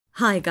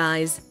Hi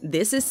guys,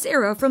 this is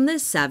Sarah from the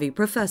Savvy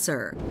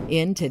Professor.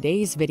 In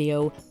today's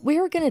video,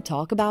 we're going to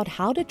talk about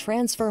how to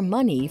transfer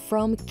money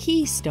from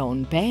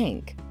Keystone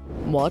Bank.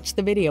 Watch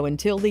the video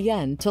until the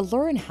end to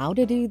learn how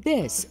to do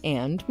this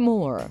and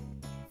more.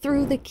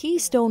 Through the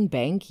Keystone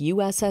Bank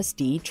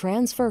USSD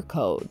Transfer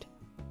Code.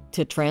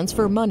 To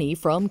transfer money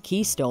from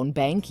Keystone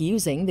Bank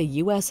using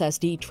the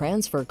USSD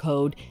Transfer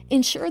Code,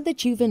 ensure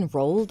that you've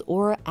enrolled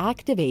or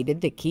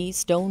activated the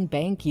Keystone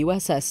Bank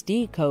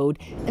USSD code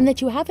and that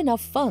you have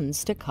enough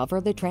funds to cover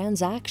the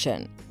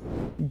transaction.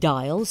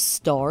 Dial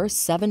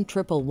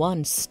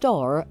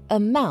 *7111*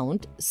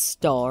 amount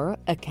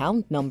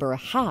 *account number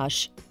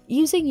hash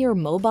using your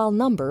mobile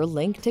number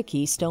linked to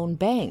Keystone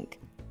Bank.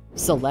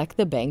 Select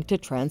the bank to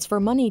transfer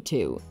money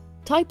to.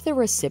 Type the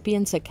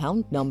recipient's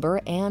account number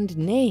and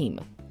name.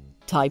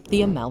 Type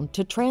the amount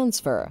to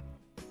transfer.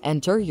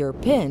 Enter your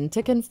PIN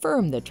to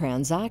confirm the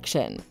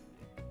transaction.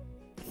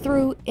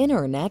 Through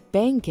Internet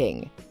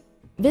Banking.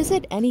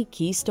 Visit any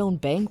Keystone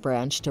Bank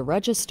branch to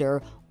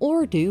register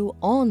or do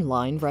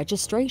online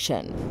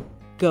registration.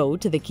 Go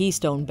to the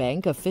Keystone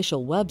Bank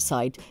official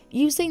website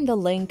using the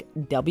link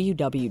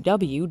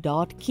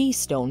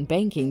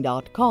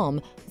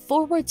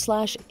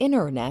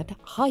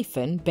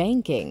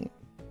www.keystonebanking.com/internet-banking.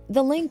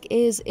 The link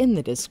is in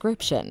the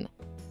description.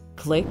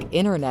 Click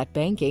Internet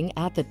Banking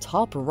at the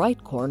top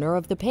right corner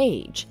of the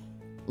page.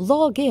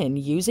 Log in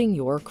using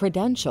your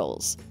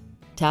credentials.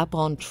 Tap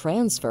on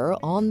Transfer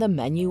on the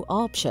menu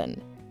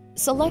option.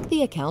 Select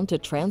the account to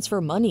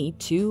transfer money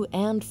to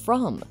and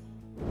from.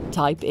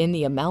 Type in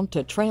the amount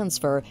to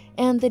transfer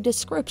and the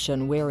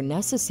description where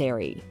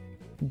necessary.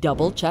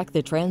 Double-check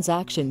the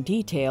transaction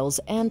details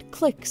and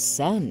click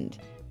Send.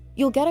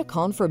 You'll get a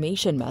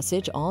confirmation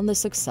message on the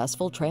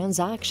successful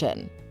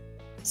transaction.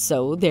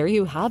 So there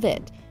you have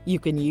it. You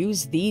can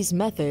use these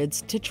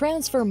methods to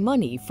transfer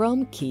money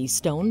from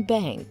Keystone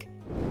Bank.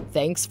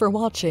 Thanks for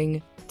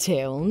watching.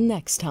 Till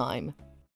next time.